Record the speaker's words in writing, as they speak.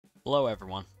Hello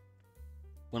everyone.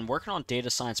 When working on data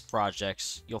science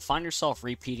projects, you'll find yourself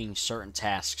repeating certain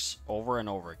tasks over and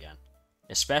over again,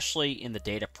 especially in the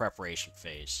data preparation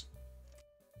phase.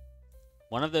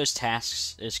 One of those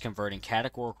tasks is converting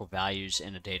categorical values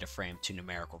in a data frame to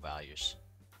numerical values.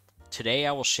 Today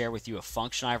I will share with you a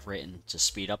function I've written to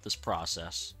speed up this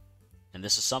process, and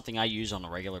this is something I use on a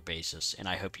regular basis and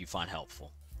I hope you find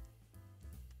helpful.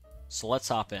 So let's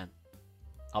hop in.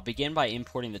 I'll begin by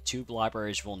importing the two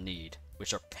libraries we'll need,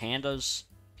 which are Pandas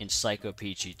and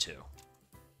psy.connect.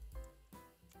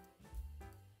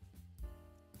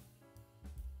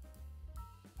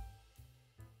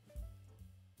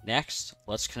 Next,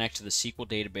 let's connect to the SQL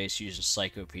database using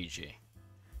psy.connect.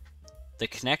 The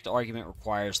connect argument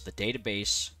requires the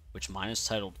database, which mine is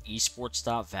titled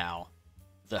eSports.val,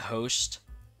 the host,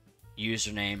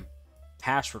 username,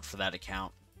 password for that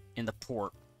account, and the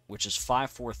port, which is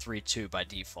 5432 by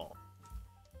default.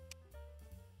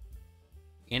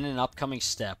 In an upcoming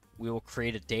step, we will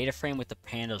create a data frame with the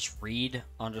pandas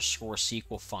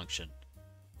read_SQL function.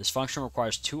 This function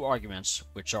requires two arguments,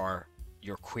 which are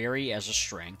your query as a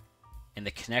string and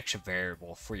the connection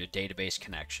variable for your database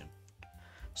connection.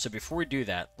 So before we do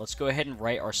that, let's go ahead and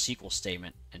write our SQL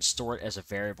statement and store it as a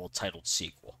variable titled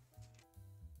SQL.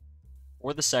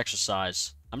 For this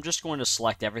exercise, I'm just going to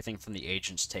select everything from the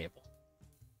agents table.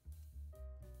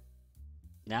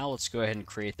 Now let's go ahead and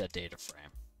create that data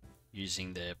frame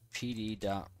using the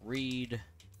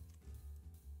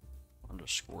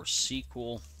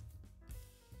pd.read_SQL.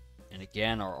 And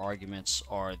again, our arguments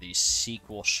are the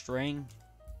SQL string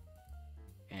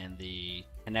and the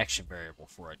connection variable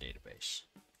for our database.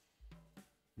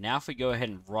 Now if we go ahead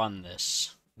and run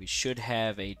this, we should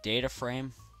have a data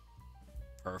frame.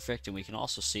 Perfect. And we can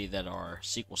also see that our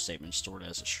SQL statement is stored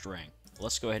as a string.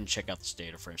 Let's go ahead and check out this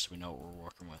data frame so we know what we're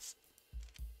working with.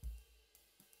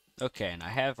 Okay, and I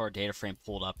have our data frame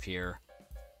pulled up here.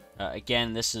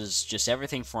 Again, this is just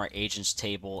everything from our agents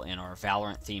table in our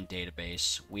Valorant themed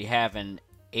database. We have an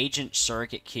agent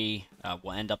surrogate key.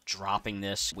 We'll end up dropping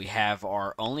this. We have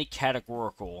our only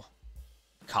categorical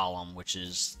column, which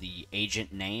is the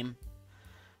agent name.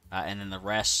 And then the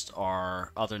rest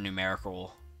are other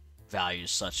numerical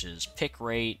values such as pick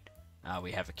rate.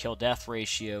 We have a kill death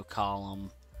ratio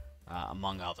column,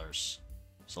 among others.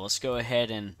 So let's go ahead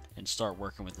and start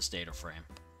working with this data frame.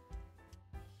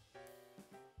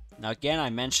 Now again, I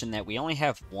mentioned that we only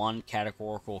have one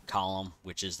categorical column,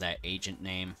 which is that agent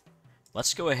name.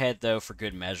 Let's go ahead though, for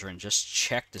good measure, and just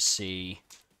check to see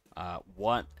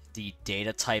what the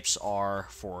data types are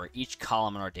for each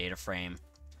column in our data frame.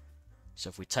 So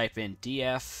if we type in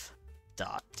df.dtypes,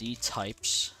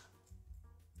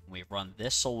 we run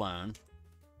this alone,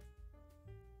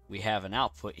 we have an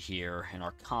output here in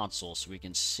our console, so we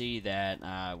can see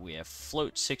that we have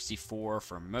float 64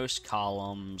 for most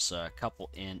columns, a couple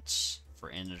ints for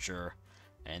integer,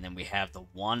 and then we have the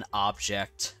one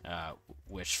object,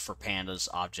 which for pandas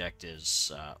object is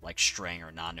like string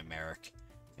or non-numeric,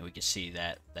 and we can see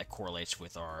that that correlates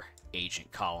with our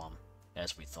agent column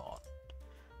as we thought.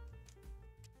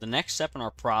 The next step in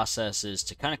our process is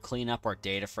to kind of clean up our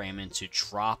data frame and to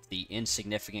drop the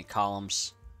insignificant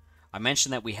columns. I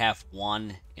mentioned that we have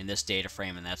one in this data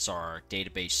frame, and that's our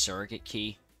database surrogate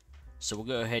key. So we'll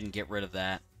go ahead and get rid of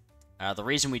that. The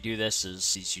reason we do this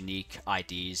is these unique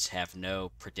IDs have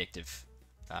no predictive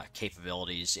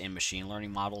capabilities in machine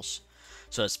learning models.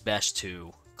 So it's best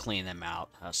to clean them out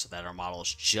so that our model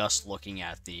is just looking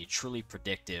at the truly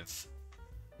predictive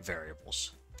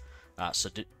variables. So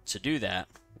to do that,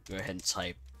 we'll go ahead and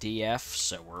type df.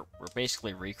 So we're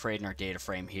basically recreating our data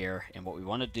frame here, and what we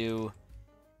want to do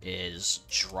is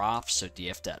drop, so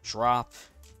df.drop,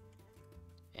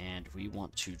 and we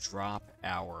want to drop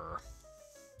our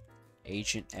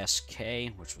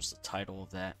agentsk, which was the title of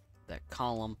that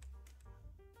column,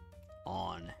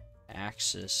 on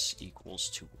axis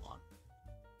equals to 1.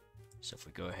 So if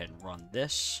we go ahead and run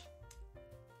this,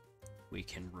 we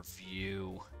can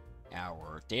review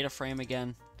our data frame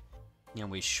again, and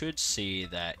we should see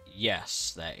that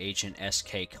yes, that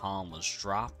agentsk column was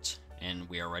dropped, and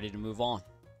we are ready to move on.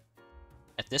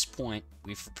 At this point,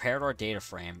 we've prepared our data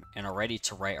frame and are ready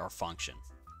to write our function.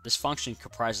 This function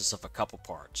comprises of a couple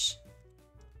parts.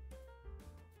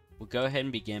 We'll go ahead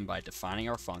and begin by defining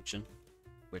our function,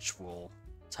 which we'll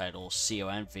title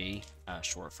conv,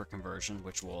 short for conversion,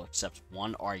 which will accept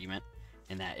one argument,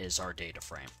 and that is our data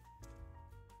frame.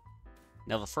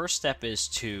 Now the first step is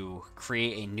to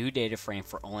create a new data frame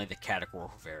for only the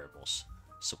categorical variables.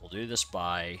 So we'll do this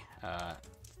by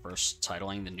first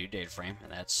titling the new data frame,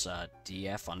 and that's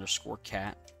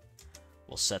df_cat.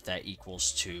 We'll set that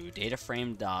equals to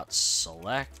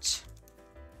dataframe.select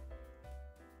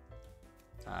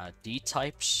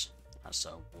dtypes.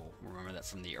 So we'll remember that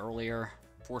from the earlier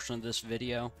portion of this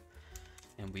video.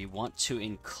 And we want to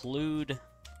include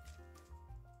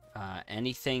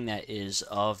anything that is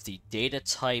of the data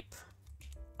type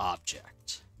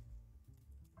object.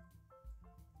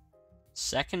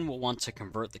 Second, we'll want to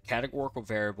convert the categorical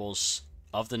variables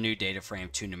of the new data frame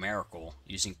to numerical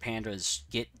using Pandas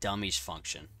getDummies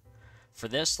function. For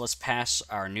this, let's pass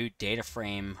our new data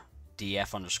frame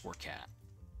df_cat.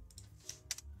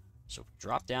 So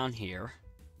drop down here.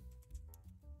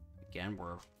 Again,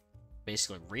 we're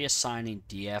basically reassigning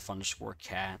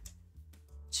df_cat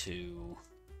to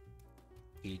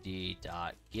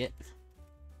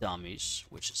pd.getDummies,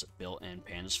 which is a built-in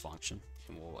Pandas function,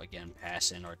 and we'll again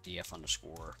pass in our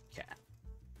df_cat.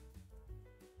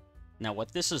 Now,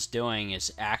 what this is doing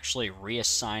is actually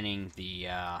reassigning the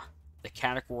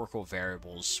categorical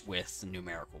variables with the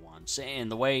numerical ones.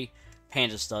 And the way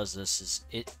Pandas does this is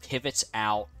it pivots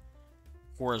out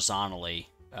horizontally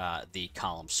the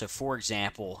columns. So, for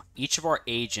example, each of our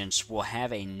agents will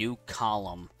have a new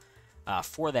column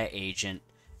for that agent,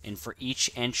 and for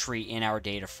each entry in our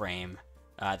data frame,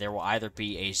 there will either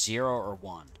be a 0 or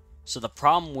 1. So the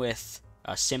problem with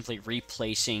simply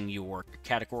replacing your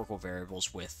categorical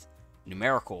variables with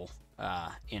numerical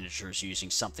integers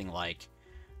using something like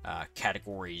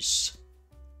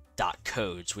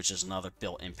categories.codes, which is another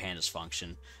built-in Pandas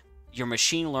function, your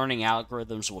machine learning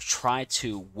algorithms will try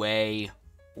to weigh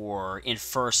or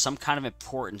infer some kind of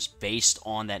importance based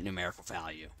on that numerical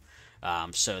value.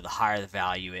 So the higher the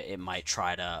value, it might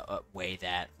try to weigh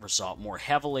that result more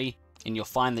heavily, and you'll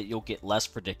find that you'll get less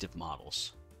predictive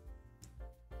models.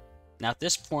 Now at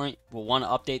this point, we'll want to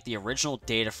update the original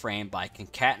data frame by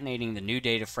concatenating the new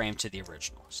data frame to the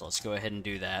original. So let's go ahead and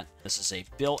do that. This is a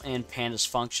built-in Pandas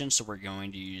function, so we're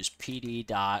going to use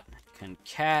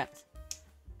pd.concat,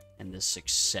 and this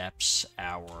accepts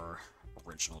our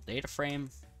original data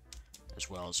frame, as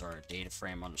well as our data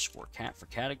frame underscore cat for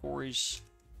categories.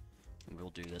 And we'll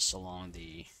do this along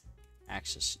the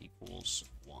axis equals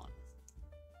 1.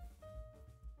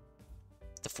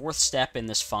 The fourth step in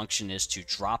this function is to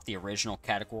drop the original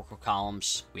categorical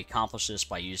columns. We accomplish this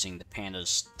by using the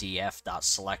Pandas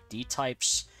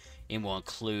df.select.dtypes, and we'll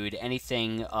include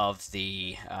anything of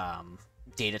the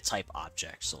data type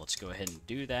object. So let's go ahead and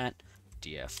do that.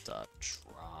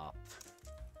 df.drop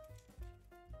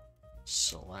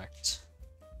select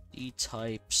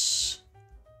dtypes.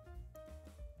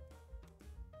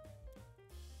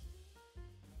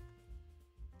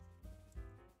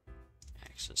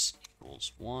 Axis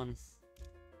equals 1.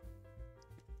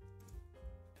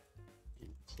 In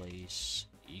place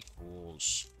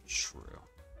equals true.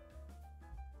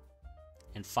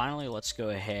 And finally, let's go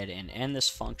ahead and end this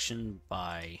function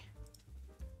by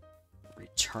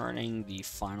returning the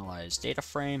finalized data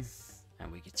frame.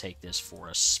 And we can take this for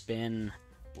a spin.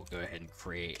 We'll go ahead and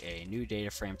create a new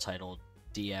data frame titled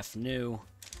df_new.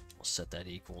 We'll set that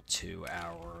equal to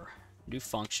our new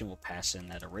function. We'll pass in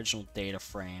that original data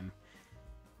frame.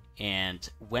 And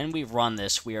when we run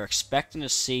this, we are expecting to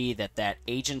see that that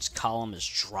agent's column is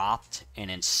dropped,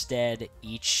 and instead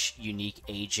each unique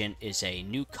agent is a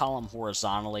new column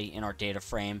horizontally in our data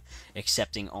frame,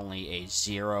 accepting only a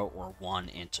 0 or 1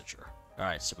 integer.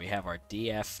 Alright, so we have our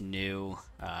df_new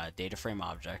data frame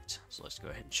object. So let's go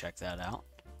ahead and check that out.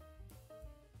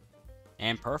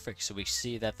 And perfect. So we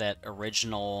see that that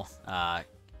original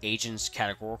agent's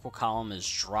categorical column is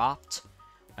dropped,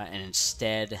 and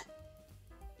instead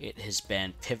it has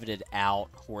been pivoted out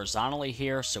horizontally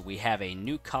here, so we have a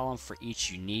new column for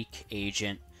each unique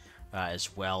agent,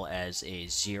 as well as a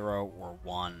 0 or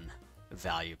 1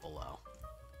 value below.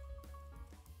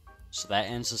 So that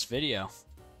ends this video.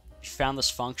 If you found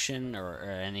this function or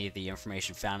any of the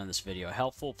information found in this video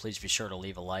helpful, please be sure to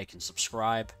leave a like and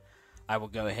subscribe. I will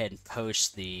go ahead and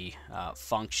post the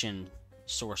function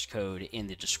source code in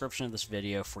the description of this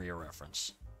video for your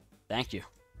reference. Thank you.